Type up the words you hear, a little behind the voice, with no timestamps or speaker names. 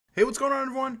Hey, what's going on,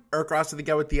 everyone? Rossi, the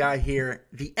guy with the eye here.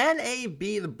 The NAB,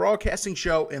 the broadcasting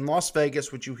show in Las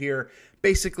Vegas, which you hear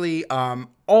basically all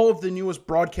of the newest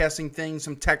broadcasting things,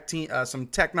 some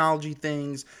technology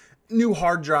things, new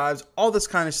hard drives, all this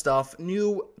kind of stuff,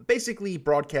 new basically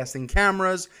broadcasting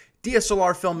cameras,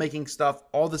 DSLR filmmaking stuff,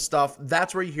 all this stuff.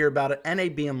 That's where you hear about it.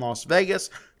 NAB in Las Vegas.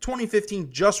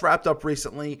 2015 just wrapped up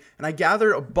recently, and I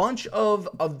gathered a bunch of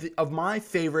my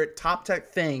favorite top tech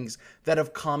things that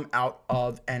have come out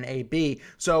of NAB.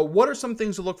 So what are some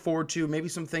things to look forward to? Maybe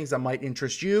some things that might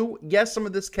interest you. Yes, some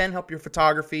of this can help your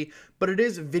photography, but it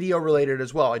is video related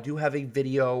as well. I do have a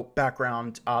video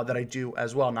background that I do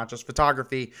as well, not just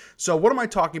photography. So what am I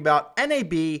talking about? NAB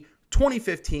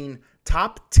 2015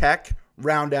 top tech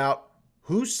round out.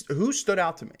 Who stood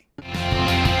out to me?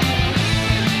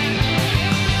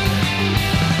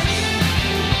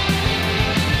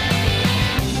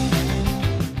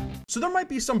 So there might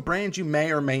be some brands you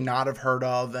may or may not have heard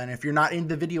of, and if you're not in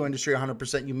the video industry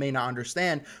 100%, you may not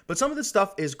understand, but some of this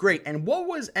stuff is great. And what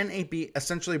was NAB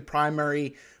essentially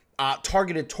primary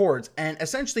targeted towards? And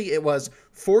essentially it was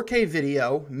 4K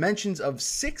video, mentions of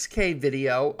 6K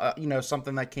video,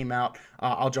 something that came out.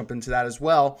 I'll jump into that as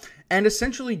well. And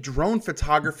essentially drone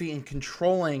photography and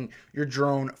controlling your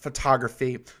drone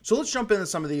photography. So let's jump into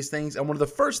some of these things. And one of the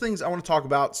first things I want to talk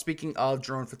about, speaking of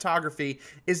drone photography,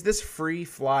 is this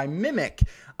Freefly MIMIC.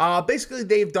 Basically,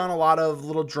 they've done a lot of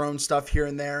little drone stuff here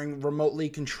and there, and remotely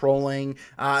controlling,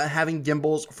 having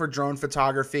gimbals for drone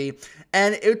photography.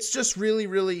 And it's just really,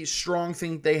 really strong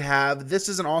thing they have. This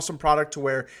is an awesome product to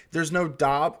where there's no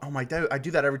knob. Oh my God, I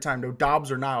do that every time. No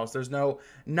knobs or dials. There's no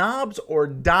knobs or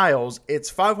dials. It's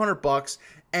 $500.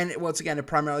 And once again, it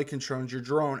primarily controls your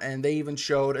drone. And they even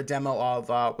showed a demo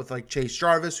of with like Chase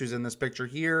Jarvis, who's in this picture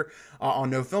here on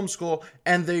No Film School,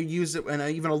 and they use it, and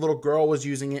even a little girl was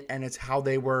using it, and it's how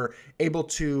they were able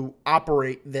to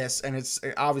operate this. And it's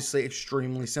obviously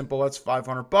extremely simple. That's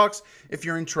 $500 if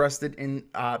you're interested in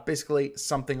basically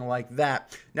something like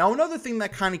that. Now, another thing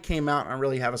that kind of came out, and I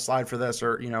really have a slide for this,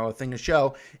 or a thing to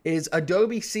show, is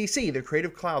Adobe CC, the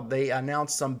Creative Cloud. They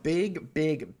announced some big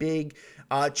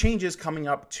changes coming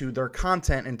up to their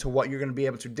content and to what you're going to be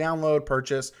able to download,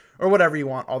 purchase, or whatever you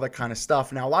want, all that kind of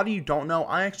stuff. Now, a lot of you don't know,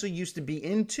 I actually used to be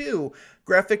into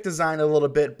graphic design a little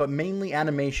bit, but mainly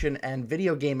animation and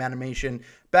video game animation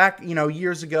back,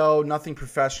 years ago. Nothing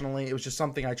professionally. It was just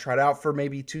something I tried out for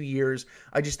maybe 2 years.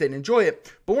 I just didn't enjoy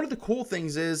it. But one of the cool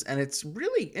things is, and it's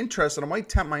really interesting, it might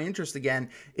tempt my interest again,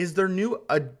 is their new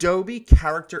Adobe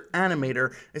Character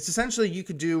Animator. It's essentially, you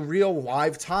could do real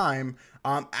live time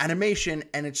animation,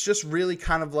 and it's just really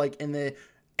kind of like in the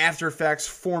After Effects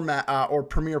format or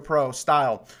Premiere Pro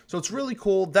style. So it's really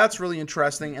cool. That's really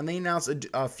interesting. And they announced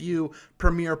a few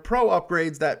Premiere Pro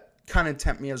upgrades that kind of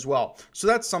tempt me as well. So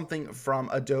that's something from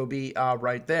Adobe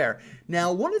right there.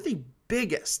 Now, one of the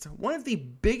biggest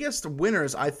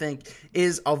winners, I think,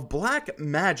 is of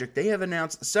Blackmagic. They have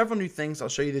announced several new things. I'll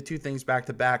show you the two things back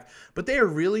to back, but they are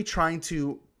really trying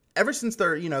to, ever since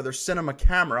their cinema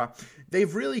camera,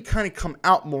 they've really kind of come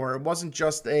out more. It wasn't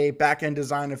just a back-end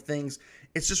design of things.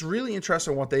 It's just really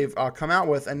interesting what they've come out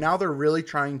with, and now they're really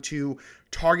trying to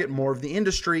target more of the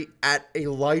industry at a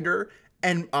lighter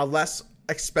and less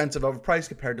expensive of a price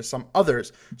compared to some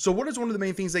others. So what is one of the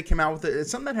main things they came out with?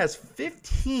 It's something that has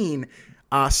 15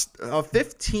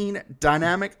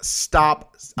 dynamic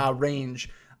stop range.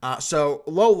 So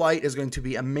low light is going to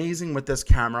be amazing with this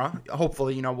camera.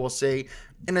 Hopefully, we'll see.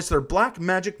 And it's their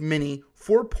Blackmagic Mini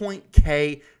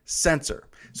 4.K sensor.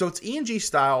 So it's E&G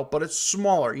style, but it's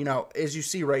smaller. As you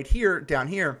see right here, down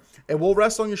here, it will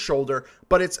rest on your shoulder,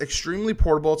 but it's extremely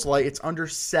portable. It's light. It's under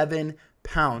 7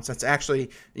 pounds. That's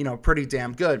actually, pretty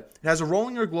damn good. It has a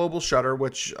rolling or global shutter,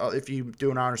 which if you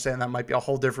do not understand, that might be a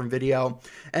whole different video.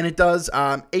 And it does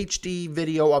HD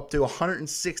video up to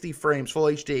 160 frames, full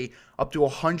HD, up to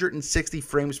 160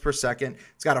 frames per second.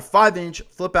 It's got a 5-inch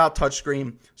flip out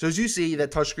touchscreen. So as you see,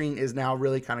 that touchscreen is now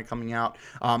really kind of coming out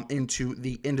into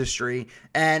the industry.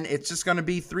 And it's just going to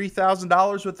be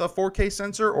 $3,000 with a 4K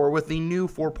sensor, or with the new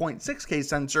 4.6K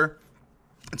sensor,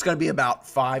 it's going to be about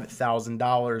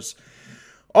 $5,000.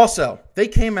 Also, they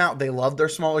came out, they love their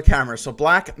smaller cameras. So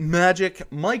Blackmagic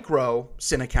Micro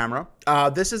Cine camera.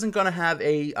 This isn't going to have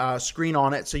a screen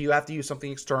on it, so you have to use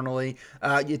something externally.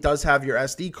 It does have your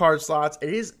SD card slots.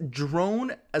 It is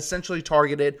drone essentially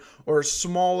targeted, or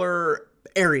smaller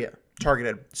area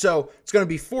targeted. So it's going to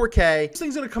be 4K. This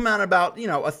thing's going to come out about,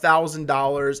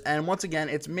 $1,000. And once again,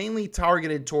 it's mainly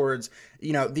targeted towards,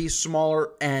 these smaller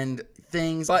end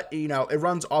things, but it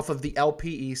runs off of the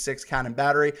LPE6 Canon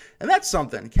battery, and that's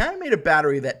something. Canon made a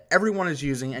battery that everyone is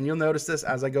using, and you'll notice this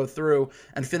as I go through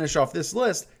and finish off this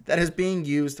list. that is being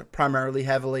used primarily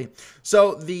heavily.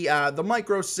 So the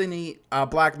micro Cine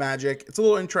Blackmagic, it's a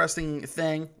little interesting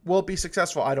thing. Will it be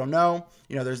successful? I don't know.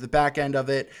 You know, there's the back end of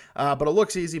it, but it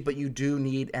looks easy, but you do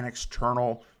need an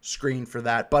external screen for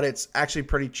that, but it's actually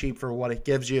pretty cheap for what it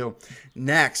gives you.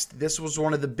 Next, this was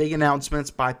one of the big announcements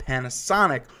by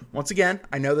Panasonic. Once again,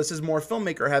 I know this is more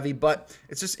filmmaker heavy, but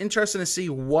it's just interesting to see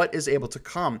what is able to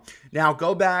come. Now,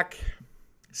 go back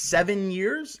 7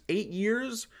 years, 8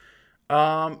 years,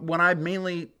 when I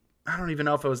don't even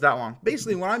know if it was that long.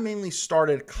 Basically, when I mainly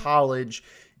started college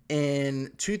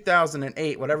in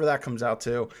 2008, whatever that comes out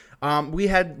to,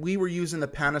 we were using the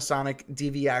Panasonic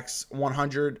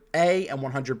DVX200A and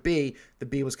 100B. The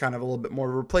B was kind of a little bit more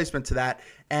of a replacement to that,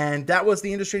 and that was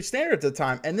the industry standard at the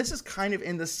time. And this is kind of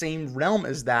in the same realm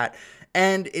as that,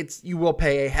 and you will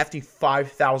pay a hefty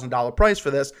 $5,000 price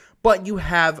for this, but you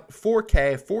have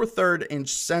 4K, 4/3 inch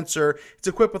sensor. It's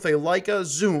equipped with a Leica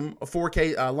zoom, a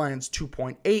 4K lens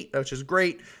 2.8, which is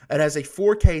great. It has a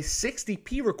 4K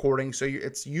 60p recording, so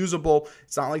it's usable.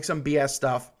 It's not like some BS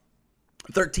stuff.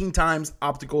 13 times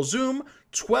optical zoom,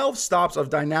 12 stops of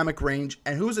dynamic range,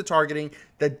 and who is it targeting?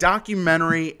 The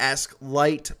documentary-esque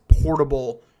light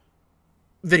portable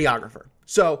videographer.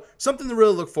 So something to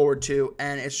really look forward to,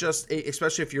 and it's just,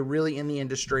 especially if you're really in the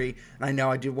industry, and I know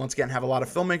I do once again have a lot of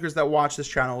filmmakers that watch this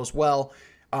channel as well,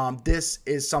 this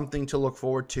is something to look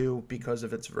forward to because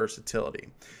of its versatility.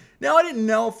 Now, I didn't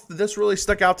know if this really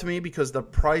stuck out to me because the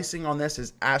pricing on this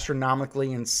is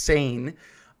astronomically insane.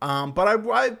 But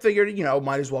I figured, you know,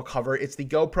 might as well cover it. It's the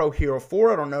GoPro Hero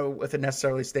 4. I don't know if it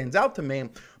necessarily stands out to me,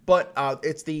 but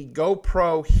it's the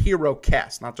GoPro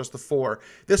HEROcast, not just the 4.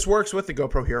 This works with the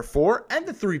GoPro Hero 4 and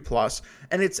the 3 Plus,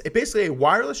 and it's basically a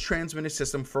wireless transmitting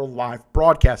system for live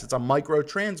broadcast. It's a micro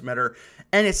transmitter,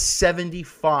 and it's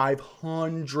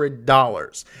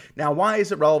 $7,500. Now, why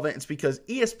is it relevant? It's because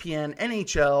ESPN,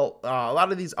 NHL, a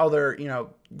lot of these other, you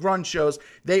know, grunge shows,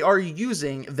 they are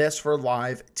using this for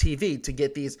live TV to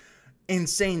get these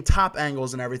insane top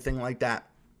angles and everything like that,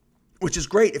 which is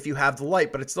great if you have the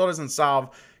light, but it still doesn't solve,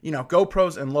 you know,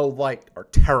 GoPros and low light are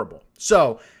terrible.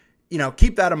 So, you know,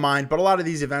 keep that in mind, but a lot of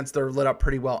these events, they're lit up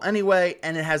pretty well anyway,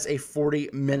 and it has a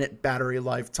 40-minute battery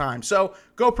lifetime. So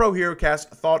GoPro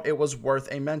HEROcast thought it was worth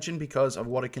a mention because of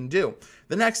what it can do.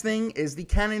 The next thing is the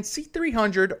Canon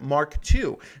C300 Mark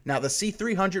II. Now, the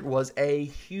C300 was a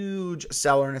huge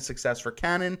seller and a success for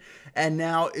Canon, and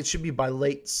now it should be by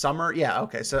late summer. Yeah,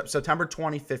 okay, so September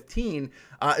 2015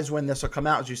 is when this will come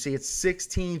out. As you see, it's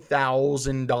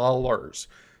 $16,000.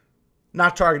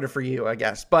 Not targeted for you, I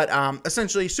guess. But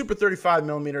essentially, super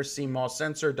 35mm CMOS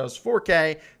sensor, does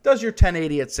 4K, does your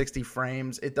 1080 at 60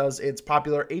 frames. It does its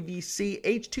popular AVC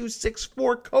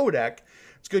H.264 codec.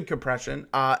 It's good compression,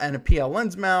 and a PL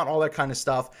lens mount, all that kind of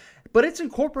stuff. But it's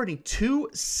incorporating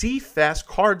 2 C-Fast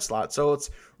card slots, so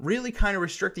it's really kind of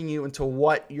restricting you into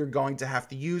what you're going to have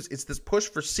to use. It's this push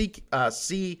for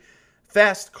C-Fast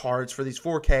cards for these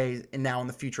 4K and now in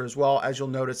the future as well, as you'll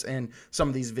notice in some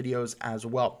of these videos as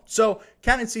well. So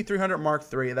Canon C300 Mark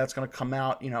III, that's going to come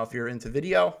out, you know, if you're into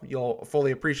video, you'll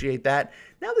fully appreciate that.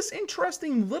 Now, this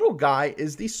interesting little guy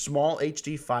is the small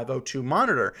HD 502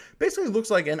 monitor. Basically looks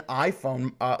like an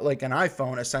iPhone,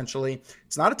 essentially.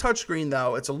 It's not a touchscreen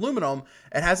though, it's aluminum.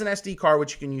 It has an SD card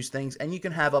which you can use things, and you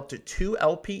can have up to 2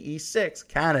 LPE6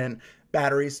 Canon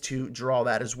batteries to draw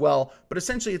that as well. But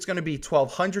essentially it's going to be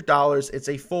 $1,200. It's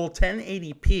a full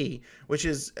 1080p, which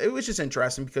is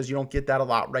interesting because you don't get that a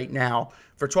lot right now.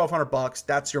 For $1,200,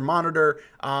 that's your monitor,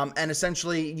 and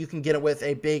essentially you can get it with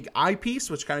a big eyepiece,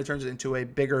 which kind of turns it into a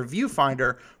bigger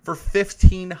viewfinder for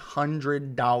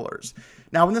 $1,500.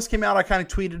 Now, when this came out, I kind of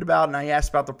tweeted about it, and I asked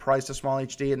about the price of small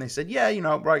HD, and they said, yeah, you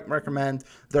know, recommend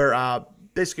their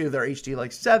basically their HD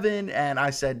like 7, and I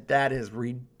said that is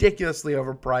ridiculously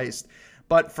overpriced.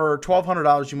 But for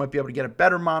 $1,200, you might be able to get a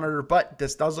better monitor, but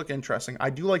this does look interesting. I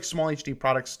do like small HD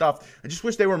product stuff. I just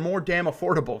wish they were more damn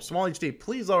affordable. Small HD,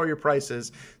 please lower your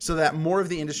prices so that more of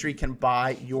the industry can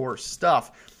buy your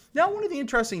stuff. Now, one of the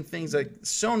interesting things that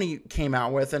Sony came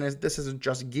out with, and this isn't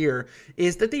just gear,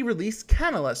 is that they released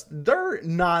Catalyst, their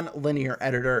non-linear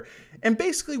editor. And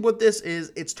basically what this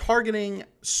is, it's targeting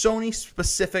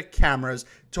Sony-specific cameras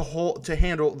to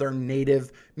handle their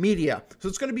native media. So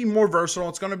it's going to be more versatile.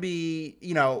 It's going to be,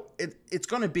 you know, it's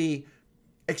going to be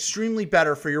extremely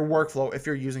better for your workflow if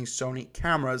you're using Sony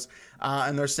cameras.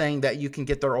 And they're saying that you can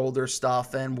get their older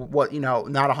stuff and what, you know,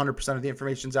 not 100% of the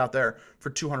information's out there for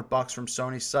 $200 from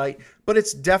Sony's site, but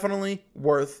it's definitely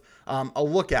worth a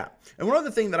look at. And one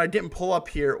other thing that I didn't pull up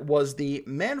here was the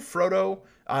Manfrotto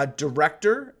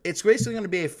Director. It's basically going to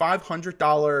be a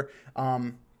 $500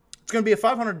 it's It's going to be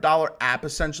a $500 app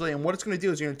essentially, and what it's going to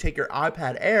do is you're going to take your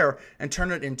iPad Air and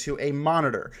turn it into a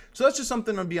monitor. So that's just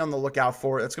something to be on the lookout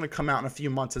for. It's going to come out in a few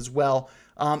months as well.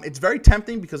 It's very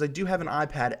tempting because I do have an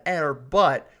iPad Air,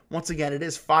 but once again, it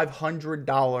is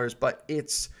 $500, but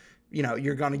it's, you know,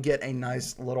 you're going to get a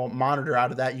nice little monitor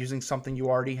out of that using something you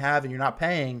already have, and you're not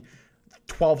paying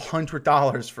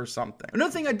 $1,200 for something.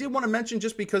 Another thing I did want to mention,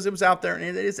 just because it was out there, and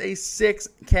it is a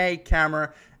 6K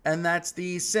camera, and that's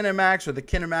the Cinemax or the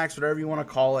Kinemax, whatever you want to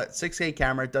call it. 6K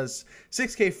camera. It does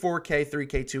 6K, 4K,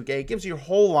 3K, 2K. It gives you a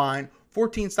whole line,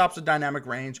 14 stops of dynamic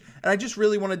range. And I just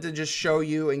really wanted to just show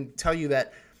you and tell you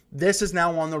that this is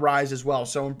now on the rise as well.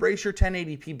 So embrace your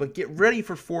 1080p, but get ready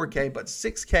for 4K. But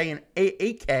 6K and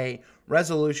 8K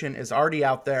resolution is already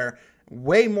out there.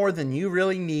 Way more than you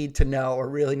really need to know or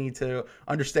really need to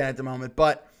understand at the moment.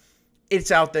 But it's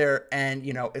out there, and,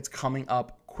 you know, it's coming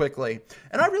up quickly.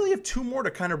 And I really have two more to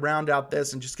kind of round out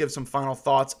this and just give some final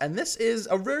thoughts. And this is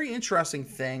a very interesting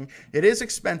thing. It is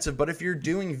expensive, but if you're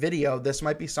doing video, this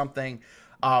might be something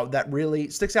that really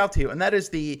sticks out to you. And that is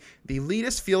the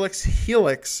Letus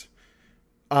Helix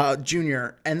Jr.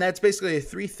 And that's basically a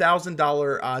 $3,000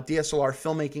 DSLR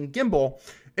filmmaking gimbal,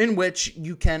 in which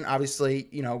you can obviously,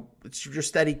 you know, it's your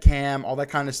steady cam, all that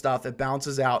kind of stuff. It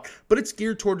balances out, but it's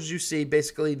geared towards, you see,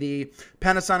 basically the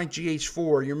Panasonic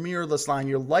GH4, your mirrorless line,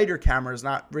 your lighter cameras,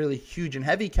 not really huge and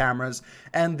heavy cameras,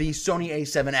 and the Sony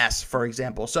A7S, for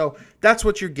example. So that's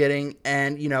what you're getting,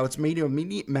 and, you know, it's made of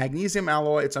magnesium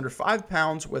alloy. It's under 5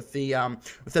 pounds with the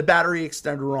battery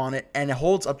extender on it, and it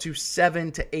holds up to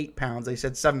 7 to 8 pounds. They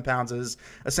said 7 pounds is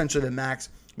essentially the max.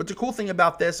 But the cool thing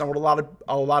about this, and what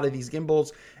a lot of these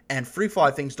gimbals and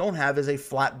Freefly things don't have, is a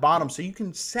flat bottom. So you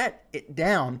can set it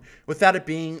down without it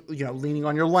being, you know, leaning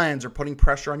on your lens or putting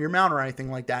pressure on your mount or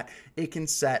anything like that. It can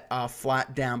set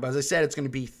flat down. But as I said, it's going to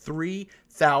be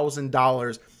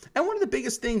 $3,000. And one of the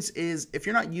biggest things is, if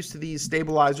you're not used to these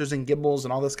stabilizers and gimbals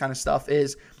and all this kind of stuff,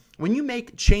 is when you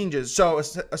make changes. So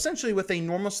essentially with a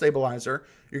normal stabilizer,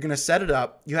 you're going to set it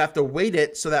up. You have to weight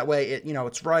it so that way it, you know,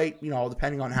 it's right, you know,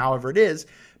 depending on however it is.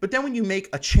 But then when you make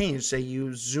a change, say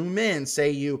you zoom in,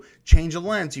 say you change a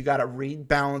lens, you got to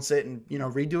rebalance it and, you know,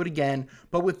 redo it again.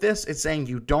 But with this, it's saying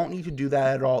you don't need to do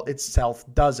that at all. It self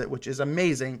does it, which is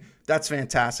amazing. That's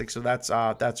fantastic. So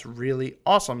that's really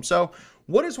awesome. So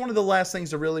what is one of the last things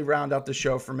to really round out the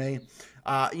show for me?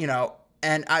 You know,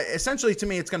 and essentially to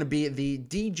me, it's going to be the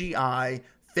DJI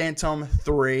Phantom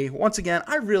 3. Once again,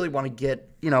 I really want to get,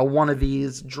 you know, one of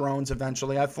these drones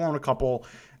eventually. I've flown a couple,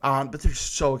 but they're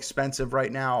so expensive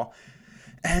right now.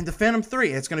 And the Phantom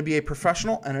 3, it's going to be a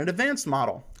professional and an advanced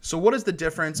model. So what is the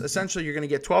difference? Essentially, you're going to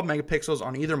get 12 megapixels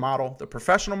on either model. The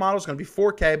professional model is going to be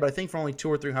 4K, but I think for only $200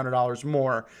 or $300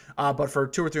 more. But for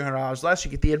 $200 or $300 less, you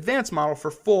get the advanced model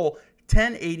for full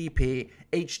 1080p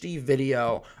HD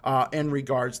video in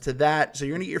regards to that. So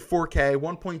you're going to get your 4K,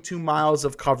 1.2 miles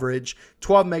of coverage,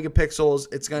 12 megapixels.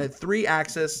 It's going to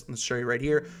 3-axis, let's show you right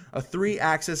here, a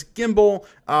 3-axis gimbal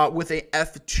with a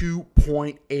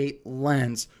f2.8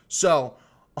 lens. So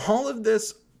all of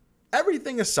this,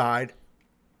 everything aside,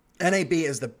 NAB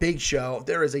is the big show.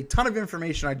 There is a ton of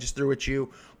information I just threw at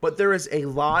you, but there is a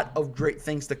lot of great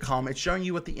things to come. It's showing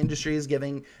you what the industry is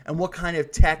giving and what kind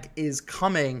of tech is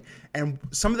coming, and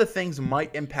some of the things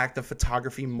might impact the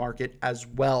photography market as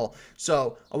well.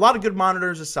 So a lot of good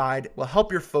monitors aside will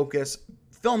help your focus.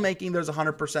 Filmmaking, there's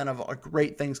 100% of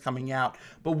great things coming out,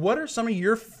 but what are some of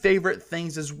your favorite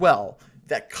things as well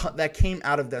that came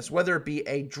out of this, whether it be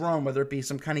a drone, whether it be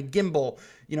some kind of gimbal,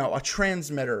 you know, a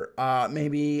transmitter,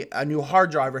 maybe a new hard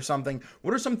drive or something?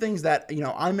 What are some things that, you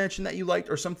know, I mentioned that you liked,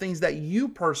 or some things that you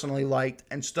personally liked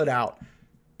and stood out?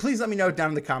 Please let me know down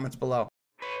in the comments below.